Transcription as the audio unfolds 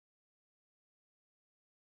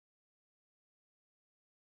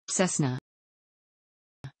Cessna.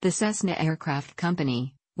 The Cessna Aircraft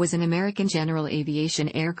Company was an American general aviation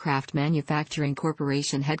aircraft manufacturing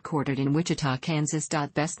corporation headquartered in Wichita, Kansas.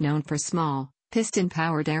 Best known for small,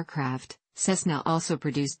 piston-powered aircraft, Cessna also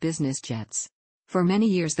produced business jets. For many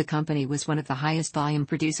years the company was one of the highest volume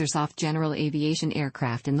producers of general aviation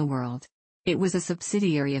aircraft in the world. It was a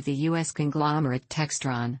subsidiary of the U.S. conglomerate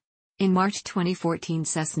Textron. In March 2014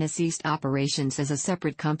 Cessna ceased operations as a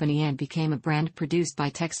separate company and became a brand produced by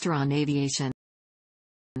Textron Aviation.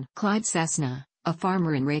 Clyde Cessna, a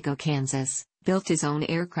farmer in Rago, Kansas, built his own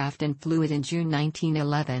aircraft and flew it in June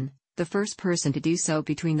 1911, the first person to do so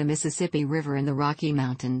between the Mississippi River and the Rocky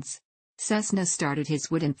Mountains. Cessna started his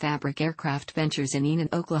wood and fabric aircraft ventures in Enid,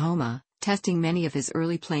 Oklahoma, testing many of his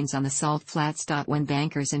early planes on the salt flats. When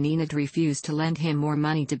bankers in Enid refused to lend him more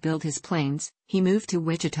money to build his planes, he moved to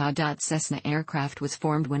Wichita. Cessna Aircraft was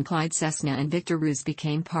formed when Clyde Cessna and Victor Roos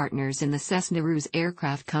became partners in the Cessna Roos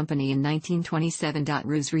Aircraft Company in 1927.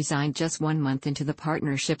 Roos resigned just 1 month into the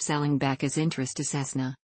partnership, selling back his interest to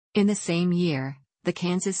Cessna. In the same year, the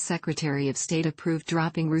Kansas Secretary of State approved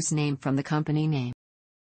dropping Roos' name from the company name.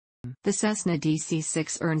 The Cessna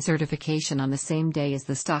DC-6 earned certification on the same day as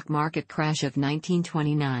the stock market crash of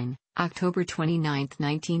 1929, October 29,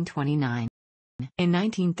 1929. In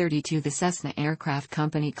 1932 the Cessna Aircraft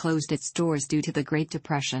Company closed its doors due to the Great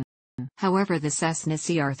Depression. However, the Cessna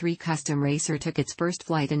CR-3 Custom Racer took its first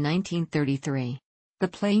flight in 1933. The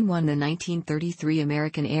plane won the 1933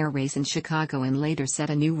 American Air Race in Chicago and later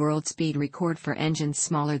set a new world speed record for engines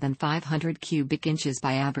smaller than 500 cubic inches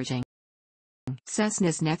by averaging.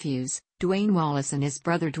 Cessna's nephews, Dwayne Wallace and his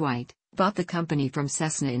brother Dwight, bought the company from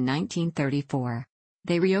Cessna in 1934.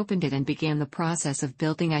 They reopened it and began the process of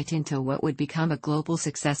building it into what would become a global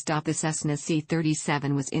success. The Cessna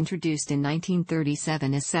C-37 was introduced in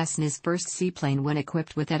 1937 as Cessna's first seaplane when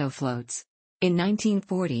equipped with Etofloats. In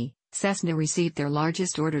 1940, Cessna received their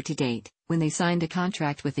largest order to date, when they signed a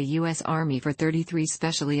contract with the U.S. Army for 33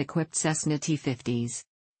 specially equipped Cessna T-50s.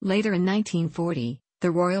 Later in 1940, the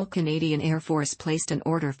Royal Canadian Air Force placed an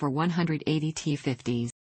order for 180 T-50s.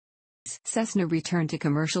 Cessna returned to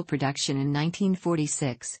commercial production in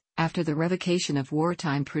 1946, after the revocation of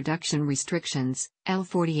wartime production restrictions,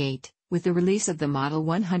 L-48, with the release of the Model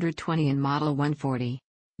 120 and Model 140.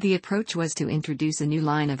 The approach was to introduce a new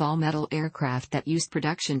line of all-metal aircraft that used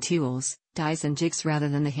production tools, dies and jigs rather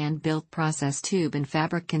than the hand-built process tube and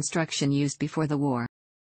fabric construction used before the war.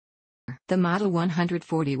 The Model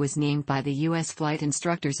 140 was named by the U.S. Flight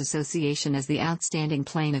Instructors Association as the Outstanding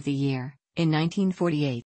Plane of the Year, in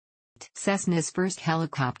 1948. Cessna's first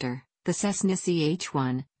helicopter, the Cessna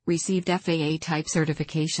CH-1, received FAA type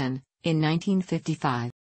certification, in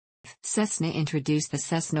 1955. Cessna introduced the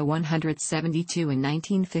Cessna 172 in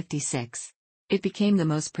 1956. It became the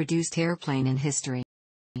most produced airplane in history.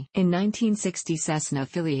 In 1960 Cessna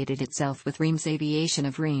affiliated itself with Reims Aviation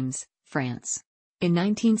of Reims, France. In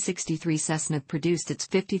 1963 Cessna produced its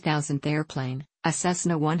 50,000th airplane, a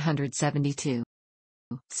Cessna 172.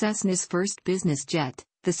 Cessna's first business jet,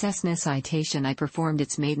 the Cessna Citation I, performed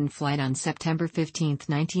its maiden flight on September 15,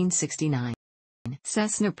 1969.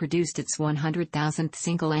 Cessna produced its 100,000th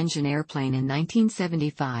single-engine airplane in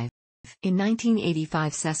 1975. In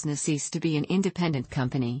 1985 Cessna ceased to be an independent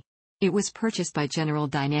company. It was purchased by General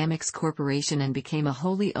Dynamics Corporation and became a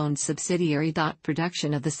wholly owned subsidiary.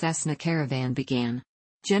 Production of the Cessna Caravan began.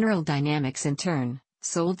 General Dynamics in turn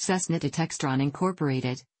sold Cessna to Textron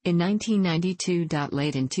Incorporated in 1992.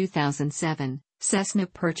 Late in 2007, Cessna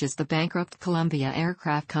purchased the bankrupt Columbia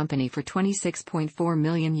Aircraft Company for $26.4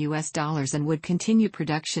 million and would continue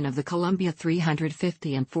production of the Columbia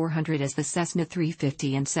 350 and 400 as the Cessna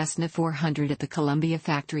 350 and Cessna 400 at the Columbia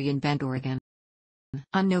factory in Bend, Oregon.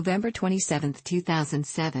 On November 27,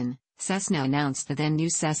 2007, Cessna announced the then-new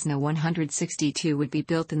Cessna 162 would be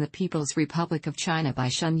built in the People's Republic of China by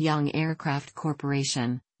Shenyang Aircraft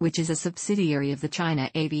Corporation, which is a subsidiary of the China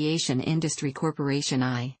Aviation Industry Corporation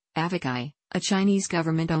 (AVIC), a Chinese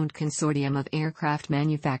government-owned consortium of aircraft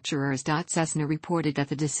manufacturers. Cessna reported that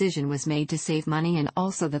the decision was made to save money and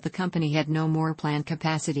also that the company had no more planned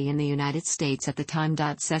capacity in the United States at the time.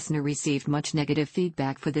 Cessna received much negative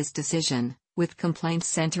feedback for this decision, with complaints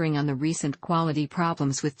centering on the recent quality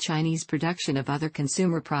problems with Chinese production of other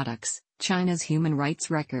consumer products, China's human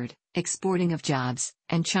rights record, exporting of jobs,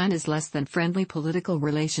 and China's less-than-friendly political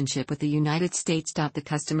relationship with the United States. The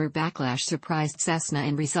customer backlash surprised Cessna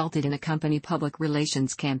and resulted in a company public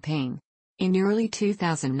relations campaign. In early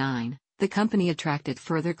 2009, the company attracted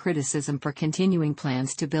further criticism for continuing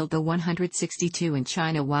plans to build the 162 in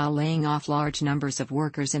China while laying off large numbers of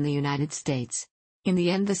workers in the United States. In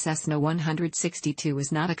the end, the Cessna 162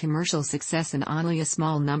 was not a commercial success and only a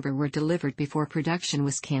small number were delivered before production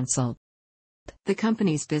was cancelled. The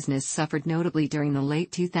company's business suffered notably during the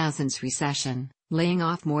late 2000s recession, laying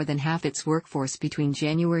off more than half its workforce between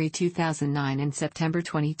January 2009 and September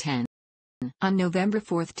 2010. On November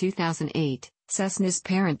 4, 2008, Cessna's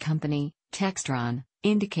parent company, Textron,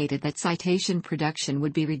 indicated that citation production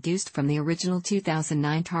would be reduced from the original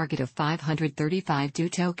 2009 target of 535 due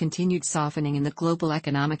to continued softening in the global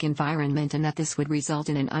economic environment and that this would result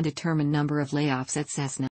in an undetermined number of layoffs at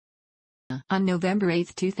Cessna. On November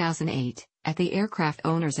 8, 2008, at the Aircraft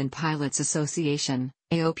Owners and Pilots Association,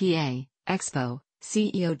 AOPA, Expo,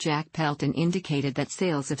 CEO Jack Pelton indicated that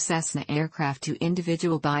sales of Cessna aircraft to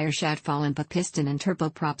individual buyers had fallen but piston and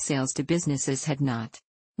turboprop sales to businesses had not.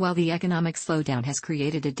 While the economic slowdown has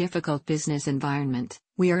created a difficult business environment,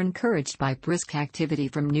 we are encouraged by brisk activity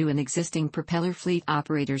from new and existing propeller fleet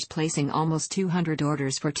operators placing almost 200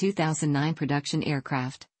 orders for 2009 production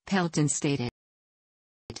aircraft, Pelton stated.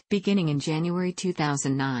 Beginning in January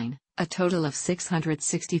 2009, a total of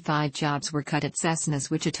 665 jobs were cut at Cessna's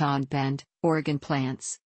Wichita and Bend, Oregon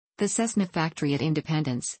plants. The Cessna factory at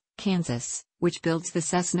Independence, Kansas, which builds the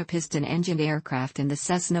Cessna piston-engined aircraft and the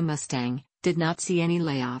Cessna Mustang, did not see any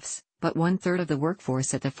layoffs, but one-third of the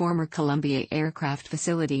workforce at the former Columbia Aircraft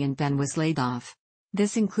facility in Bend was laid off.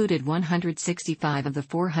 This included 165 of the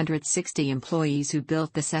 460 employees who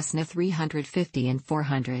built the Cessna 350 and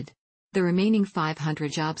 400. The remaining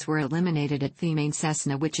 500 jobs were eliminated at the main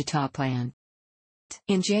Cessna Wichita plant.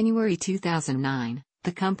 In January 2009,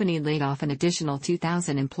 the company laid off an additional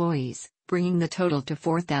 2,000 employees, bringing the total to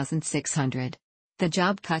 4,600. The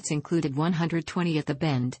job cuts included 120 at the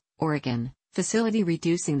Bend, Oregon, facility,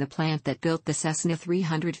 reducing the plant that built the Cessna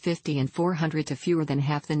 350 and 400 to fewer than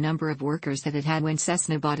half the number of workers that it had when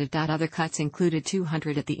Cessna bought it. Other cuts included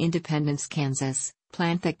 200 at the Independence, Kansas,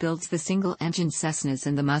 plant that builds the single-engine Cessnas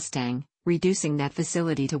and the Mustang, reducing that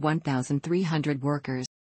facility to 1,300 workers.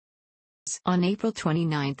 On April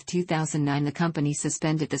 29, 2009, the company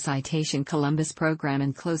suspended the Citation Columbus program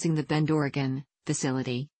and closing the Bend, Oregon,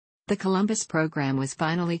 facility. The Columbus program was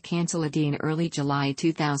finally canceled in early July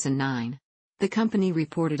 2009. The company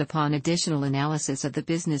reported upon additional analysis of the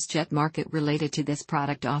business jet market related to this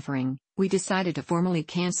product offering, we decided to formally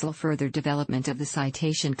cancel further development of the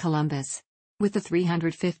Citation Columbus. With the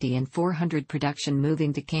 350 and 400 production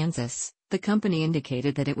moving to Kansas, the company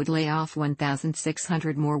indicated that it would lay off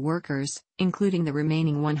 1,600 more workers, including the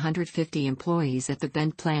remaining 150 employees at the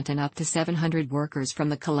Bend plant and up to 700 workers from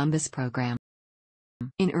the Columbus program.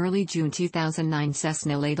 In early June 2009,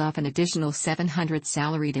 Cessna laid off an additional 700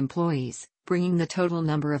 salaried employees, bringing the total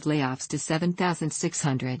number of layoffs to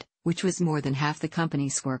 7,600, which was more than half the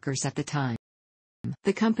company's workers at the time.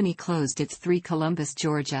 The company closed its 3 Columbus,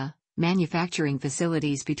 Georgia, manufacturing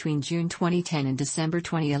facilities between June 2010 and December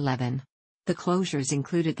 2011. The closures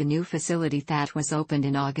included the new facility that was opened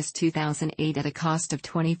in August 2008 at a cost of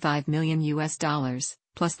 $25 million,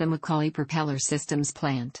 plus the McCauley Propeller Systems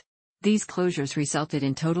plant. These closures resulted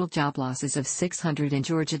in total job losses of 600 in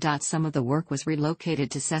Georgia. Some of the work was relocated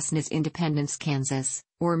to Cessna's Independence, Kansas,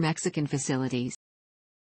 or Mexican facilities.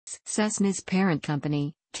 Cessna's parent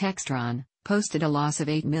company, Textron, posted a loss of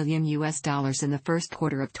 $8 million in the first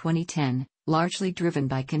quarter of 2010, largely driven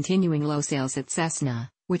by continuing low sales at Cessna,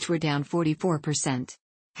 which were down 44%.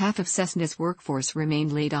 Half of Cessna's workforce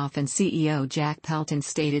remained laid off, and CEO Jack Pelton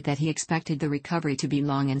stated that he expected the recovery to be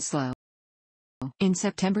long and slow. In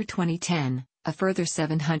September 2010, a further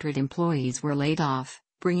 700 employees were laid off,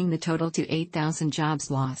 bringing the total to 8,000 jobs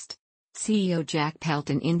lost. CEO Jack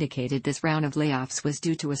Pelton indicated this round of layoffs was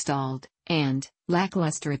due to a stalled and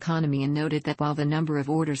lackluster economy and noted that while the number of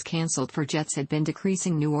orders canceled for jets had been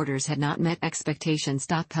decreasing, new orders had not met expectations.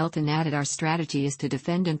 Pelton added, "Our strategy is to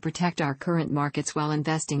defend and protect our current markets while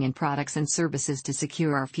investing in products and services to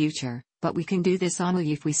secure our future, but we can do this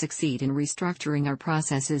only if we succeed in restructuring our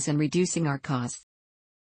processes and reducing our costs."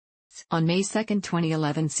 On May 2,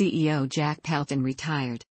 2011, CEO Jack Pelton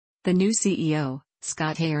retired. The new CEO,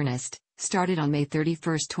 Scott Ernest, started on May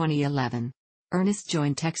 31, 2011. Ernest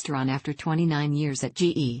joined Textron after 29 years at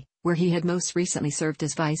GE, where he had most recently served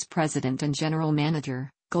as Vice President and General Manager,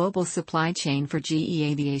 Global Supply Chain for GE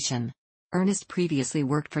Aviation. Ernest previously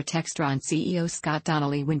worked for Textron CEO Scott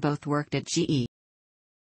Donnelly when both worked at GE.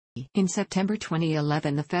 In September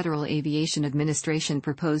 2011, the Federal Aviation Administration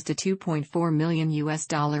proposed a $2.4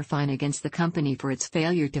 million fine against the company for its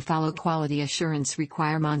failure to follow quality assurance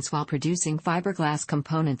requirements while producing fiberglass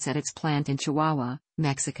components at its plant in Chihuahua,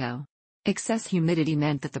 Mexico. Excess humidity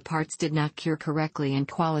meant that the parts did not cure correctly and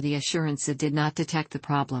quality assurance did not detect the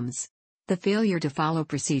problems. The failure to follow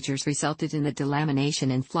procedures resulted in the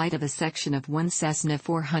delamination in flight of a section of one Cessna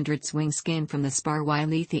 400's wing skin from the spar while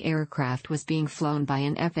the aircraft was being flown by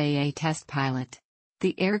an FAA test pilot.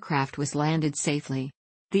 The aircraft was landed safely.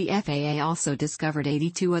 The FAA also discovered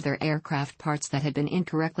 82 other aircraft parts that had been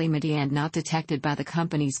incorrectly made and not detected by the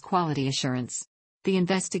company's quality assurance. The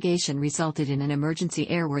investigation resulted in an emergency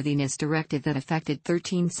airworthiness directive that affected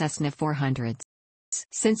 13 Cessna 400s.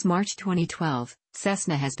 Since March 2012,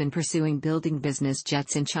 Cessna has been pursuing building business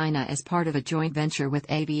jets in China as part of a joint venture with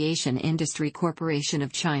Aviation Industry Corporation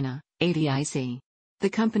of China, ADIC. The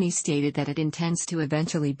company stated that it intends to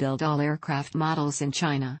eventually build all aircraft models in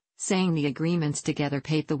China, saying the agreements together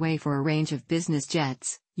pave the way for a range of business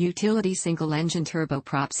jets, utility single-engine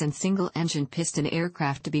turboprops and single-engine piston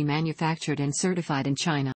aircraft to be manufactured and certified in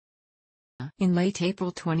China. In late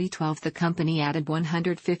April 2012, the company added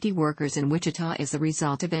 150 workers in Wichita as a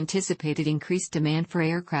result of anticipated increased demand for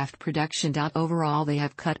aircraft production. Overall, they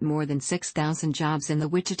have cut more than 6,000 jobs in the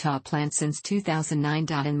Wichita plant since 2009.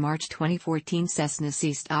 In March 2014, Cessna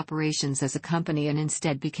ceased operations as a company and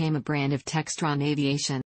instead became a brand of Textron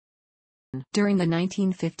Aviation. During the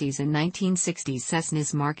 1950s and 1960s,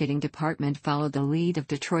 Cessna's marketing department followed the lead of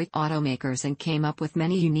Detroit automakers and came up with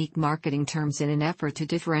many unique marketing terms in an effort to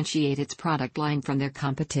differentiate its product line from their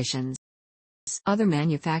competitions. Other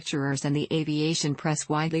manufacturers and the aviation press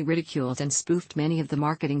widely ridiculed and spoofed many of the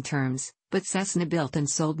marketing terms, but Cessna built and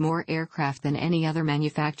sold more aircraft than any other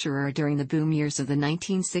manufacturer during the boom years of the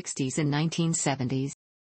 1960s and 1970s.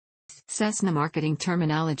 Cessna marketing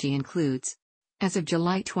terminology includes: as of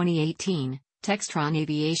July 2018, Textron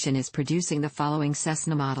Aviation is producing the following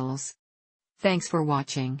Cessna models. Thanks for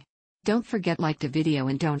watching. Don't forget to like the video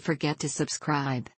and don't forget to subscribe.